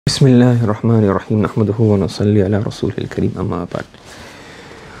Bismillahirrahmanirrahim. Nahmaduhu wa nusalli ala rasulil kareem, amma ba'd.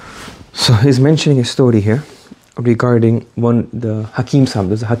 So he's mentioning a story here regarding the Hakim Sahib.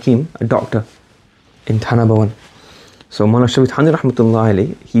 There's a Hakim, a doctor in Thana Bhawan. So Mawlana Sharif Thani rahmatullah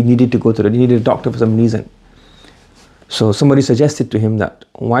alayhi, he needed a doctor for some reason. So somebody suggested to him that,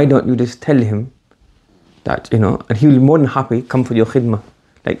 why don't you just tell him that, and he will be more than happy come for your khidmah.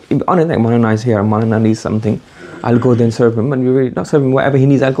 Like, honest, like Mawlana is here, Mawlana needs something, I'll go there and serve him, and we will not serve him whatever he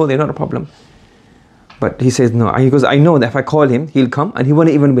needs, I'll go there, not a problem. But he says no. He goes, I know that if I call him, he'll come, and he won't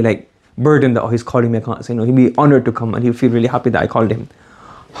even be like burdened that, oh, he's calling me, I can't say no. He'll be honored to come, and he'll feel really happy that I called him.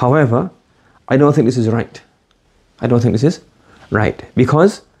 However, I don't think this is right. I don't think this is right,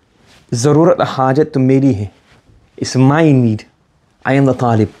 because zarurat hajat to meri hai. It's my need. I am the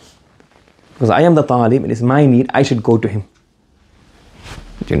talib. Because I am the talib, and it's my need, I should go to him.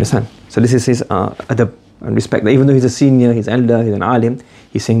 Do you understand? So this is his adab and respect. Even though he's a senior, he's elder, he's an alim,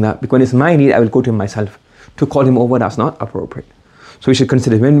 he's saying that because it's my need, I will go to him myself. To call him over, that's not appropriate. So we should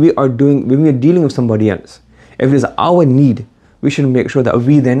consider when we are dealing with somebody else, if it is our need, we should make sure that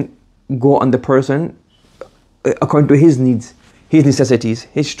we then go on the person according to his needs, his necessities,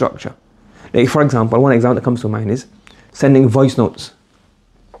 his structure. Like for example, one example that comes to mind is sending voice notes.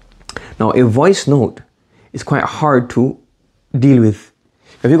 Now a voice note is quite hard to deal with.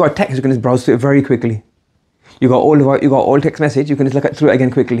 If you got text, you can just browse through it very quickly. You got old text message, you can just look through it again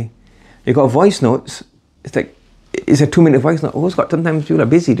quickly. You got voice notes, it's a 2-minute voice note. Sometimes people are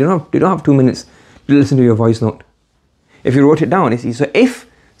busy, they don't have 2 minutes to listen to your voice note. If you wrote it down, so if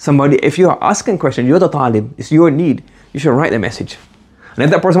you are asking questions, you're the talib, it's your need, you should write the message. And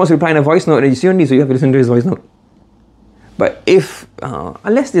if that person wants to reply in a voice note, it's your need, so you have to listen to his voice note. But if,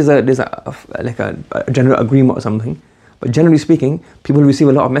 unless there's a general agreement or something, but generally speaking, people receive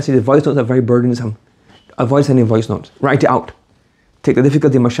a lot of messages. Voice notes are very burdensome. Avoid sending voice notes. Write it out. Take the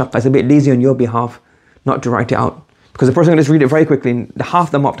difficulty, mashaqqa. It's a bit lazy on your behalf not to write it out. Because the person can just read it very quickly. In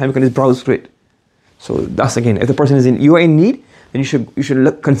half the amount of time, you can just browse through it. So that's again, if the person you are in need, then you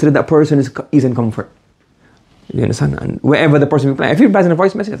should consider that person is in comfort. You understand? And wherever the person replies, if he replies in a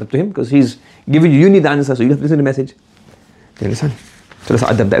voice message, that's up to him, because he's giving you need the answer, so you have to listen to the message. You understand? So that's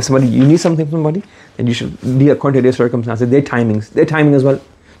adab. If you need something from somebody, then you should be according to their circumstances, their timing as well.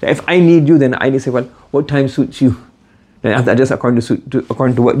 If I need you, then I need to say, well, what time suits you? Then I have to adjust according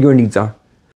to what your needs are.